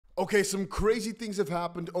Okay, some crazy things have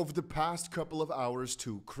happened over the past couple of hours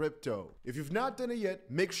to crypto. If you've not done it yet,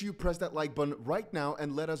 make sure you press that like button right now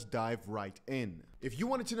and let us dive right in. If you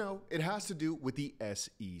wanted to know, it has to do with the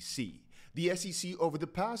SEC. The SEC over the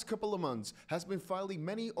past couple of months has been filing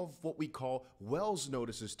many of what we call Wells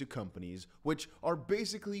notices to companies, which are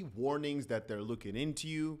basically warnings that they're looking into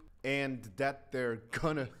you and that they're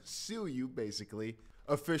gonna sue you, basically.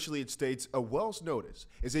 Officially, it states a Wells notice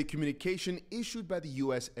is a communication issued by the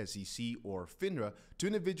US SEC or FINRA to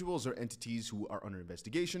individuals or entities who are under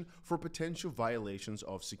investigation for potential violations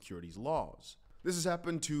of securities laws. This has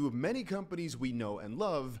happened to many companies we know and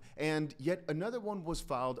love, and yet another one was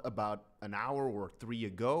filed about an hour or three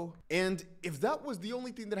ago. And if that was the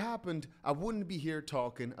only thing that happened, I wouldn't be here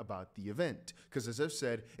talking about the event. Because as I've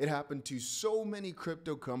said, it happened to so many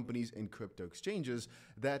crypto companies and crypto exchanges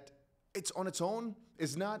that it's on its own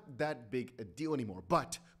is not that big a deal anymore.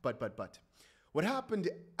 But, what happened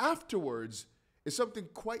afterwards is something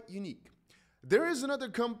quite unique. There is another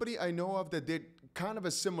company I know of that did kind of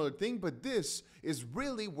a similar thing, but this is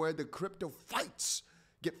really where the crypto fights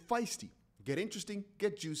get feisty, get interesting,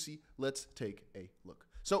 get juicy. Let's take a look.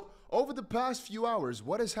 So over the past few hours,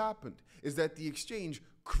 what has happened is that the exchange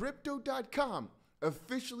Crypto.com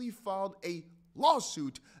officially filed a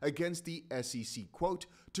lawsuit against the SEC, quote,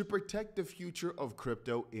 to protect the future of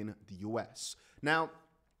crypto in the US. Now,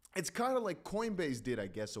 it's kind of like Coinbase did, I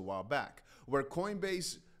guess, a while back, where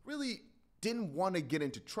Coinbase really didn't want to get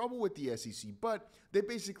into trouble with the SEC, but they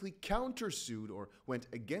basically countersued or went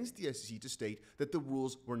against the SEC to state that the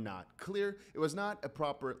rules were not clear. It was not a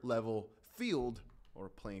proper level field or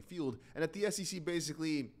playing field, and that the SEC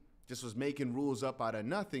basically just was making rules up out of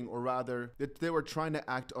nothing, or rather that they were trying to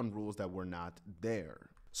act on rules that were not there.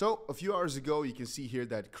 So a few hours ago, you can see here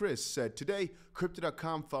that Chris said today,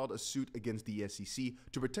 Crypto.com filed a suit against the SEC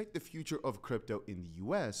to protect the future of crypto in the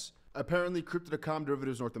US. Apparently, Crypto.com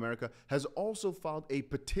Derivatives North America has also filed a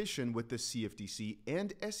petition with the CFTC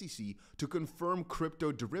and SEC to confirm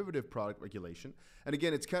crypto derivative product regulation. And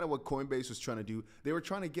again, it's kind of what Coinbase was trying to do. They were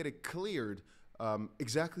trying to get it cleared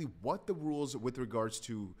exactly what the rules with regards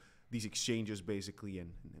to these exchanges basically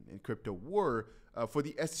and crypto were for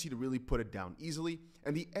the SEC to really put it down easily.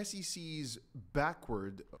 And the SEC's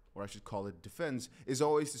backward, or I should call it defense, is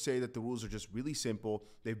always to say that the rules are just really simple.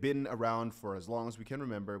 They've been around for as long as we can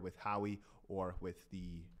remember with Howey or with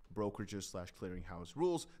the brokerages / clearinghouse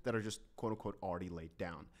rules that are just quote unquote already laid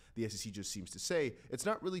down. The SEC just seems to say it's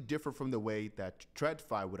not really different from the way that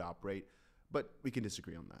TradFi would operate, but we can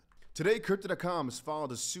disagree on that. Today, Crypto.com has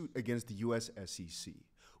filed a suit against the US SEC.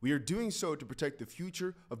 We are doing so to protect the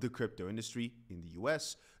future of the crypto industry in the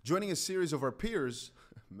US, joining a series of our peers,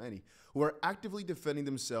 many, who are actively defending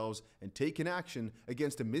themselves and taking action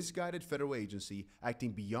against a misguided federal agency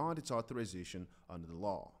acting beyond its authorization under the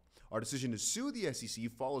law. Our decision to sue the SEC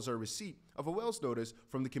follows our receipt of a Wells notice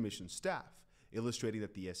from the Commission staff, illustrating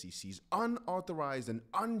that the SEC's unauthorized and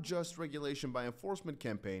unjust regulation by enforcement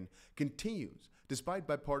campaign continues, despite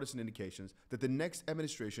bipartisan indications that the next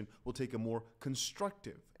administration will take a more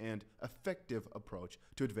constructive and effective approach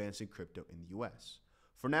to advancing crypto in the US.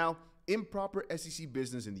 For now, improper SEC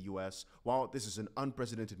business in the US, while this is an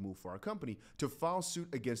unprecedented move for our company to file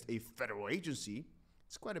suit against a federal agency,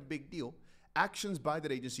 it's quite a big deal. Actions by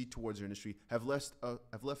that agency towards our industry have left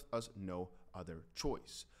us no other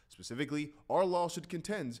choice. Specifically, our lawsuit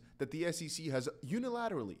contends that the SEC has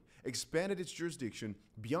unilaterally expanded its jurisdiction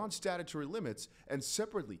beyond statutory limits, and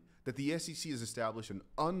separately, that the SEC has established an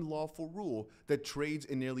unlawful rule that trades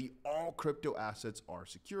in nearly all crypto assets are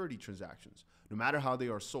security transactions, no matter how they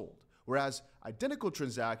are sold, whereas identical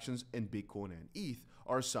transactions in Bitcoin and ETH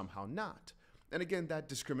are somehow not. And again, that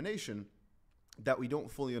discrimination that we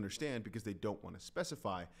don't fully understand because they don't want to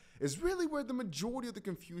specify is really where the majority of the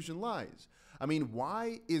confusion lies. I mean,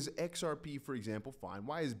 why is XRP, for example, fine?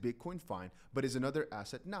 Why is Bitcoin fine, but is another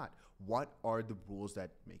asset not? What are the rules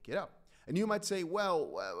that make it up? And you might say,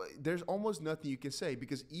 well, there's almost nothing you can say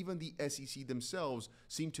because even the SEC themselves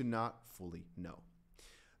seem to not fully know.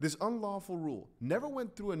 This unlawful rule never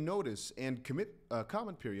went through a notice and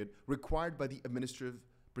comment period required by the Administrative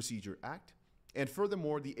Procedure Act. And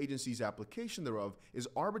furthermore, the agency's application thereof is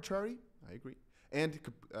arbitrary, I agree, and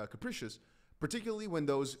capricious, particularly when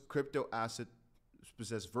those crypto assets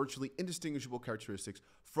possess virtually indistinguishable characteristics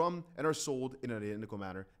from and are sold in an identical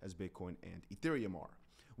manner as Bitcoin and Ethereum are.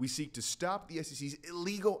 We seek to stop the SEC's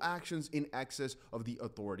illegal actions in excess of the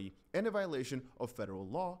authority and a violation of federal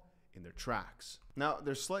law in their tracks. Now,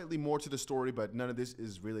 there's slightly more to the story, but none of this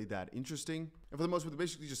is really that interesting. And for the most part, they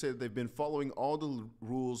basically just say that they've been following all the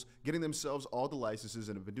rules, getting themselves all the licenses,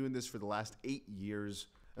 and have been doing this for the last 8 years.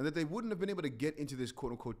 and that they wouldn't have been able to get into this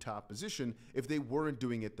quote-unquote top position if they weren't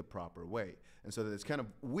doing it the proper way. And so that it's kind of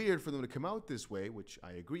weird for them to come out this way, which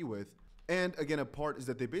I agree with. And again, a part is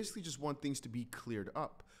that they basically just want things to be cleared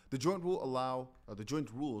up. The joint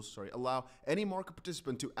rules allow any market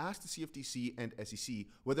participant to ask the CFTC and SEC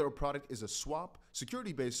whether a product is a swap,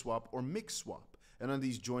 security-based swap, or mixed swap. And on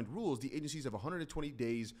these joint rules, the agencies have 120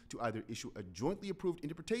 days to either issue a jointly approved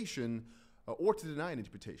interpretation or to deny an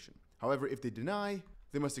interpretation. However, if they deny,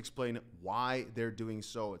 they must explain why they're doing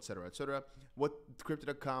so, etc., etc. What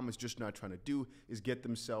Crypto.com is just not trying to do is get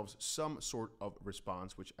themselves some sort of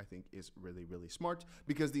response, which I think is really, really smart,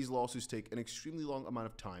 because these lawsuits take an extremely long amount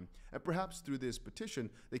of time. And perhaps through this petition,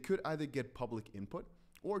 they could either get public input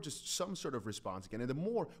or just some sort of response again. And the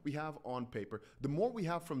more we have on paper, the more we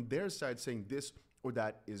have from their side saying this or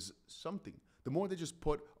that is something. The more they just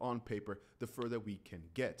put on paper, the further we can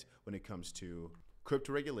get when it comes to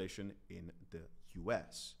crypto regulation in the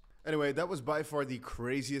US. Anyway, that was by far the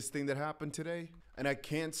craziest thing that happened today. And I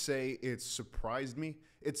can't say it surprised me.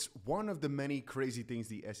 It's one of the many crazy things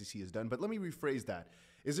the SEC has done. But let me rephrase that.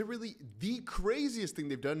 Is it really the craziest thing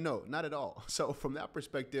they've done? No, not at all. So from that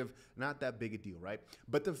perspective, not that big a deal, right?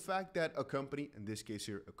 But the fact that a company, in this case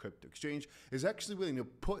here, a crypto exchange, is actually willing to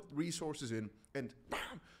put resources in and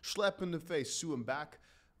slap in the face, sue them back,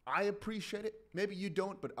 I appreciate it. Maybe you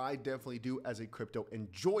don't, but I definitely do as a crypto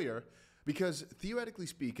enjoyer, because theoretically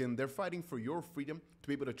speaking, they're fighting for your freedom to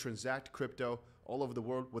be able to transact crypto all over the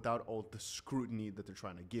world without all the scrutiny that they're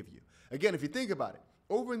trying to give you. Again, if you think about it,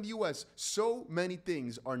 over in the US, so many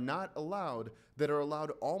things are not allowed that are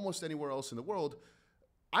allowed almost anywhere else in the world.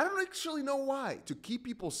 I don't actually know why. To keep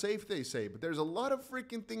people safe, they say, but there's a lot of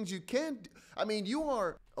freaking things you can't do. I mean, you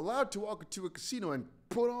are allowed to walk into a casino and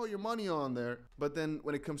put all your money on there, but then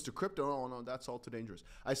when it comes to crypto, oh no, that's all too dangerous.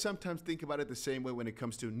 I sometimes think about it the same way when it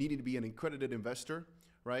comes to needing to be an accredited investor,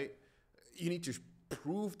 right? You need to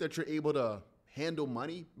prove that you're able to handle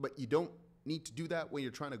money, but you don't need to do that when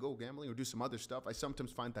you're trying to go gambling or do some other stuff. I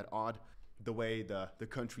sometimes find that odd, the way the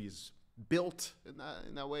country is built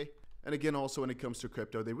in that way. And again, also when it comes to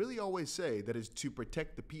crypto, they really always say that it's to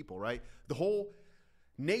protect the people, right? The whole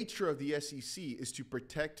nature of the SEC is to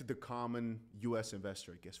protect the common US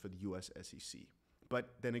investor, I guess, for the US SEC.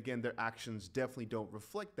 But then again, their actions definitely don't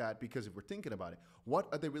reflect that, because if we're thinking about it, what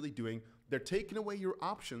are they really doing? They're taking away your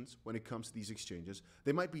options when it comes to these exchanges.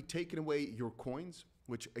 They might be taking away your coins,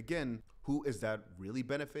 which again, who is that really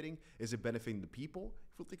benefiting? Is it benefiting the people?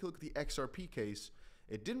 If we take a look at the XRP case,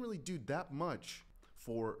 it didn't really do that much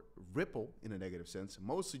for Ripple in a negative sense,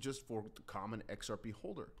 mostly just for the common XRP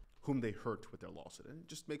holder, whom they hurt with their lawsuit. And it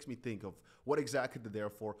just makes me think of what exactly they're there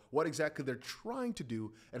for, what exactly they're trying to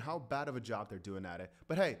do, and how bad of a job they're doing at it.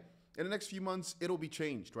 But hey, in the next few months, it'll be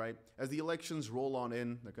changed, right? As the elections roll on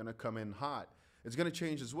in, they're gonna come in hot. It's gonna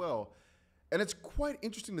change as well. And it's quite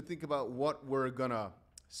interesting to think about what we're gonna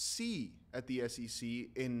see at the SEC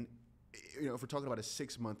in, if we're talking about a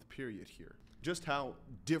 6-month period here. Just how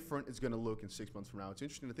different it's gonna look in 6 months from now. It's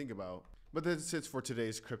interesting to think about. But that's it for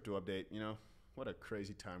today's crypto update. What a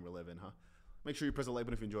crazy time we live in, huh? Make sure you press the like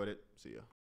button if you enjoyed it. See ya.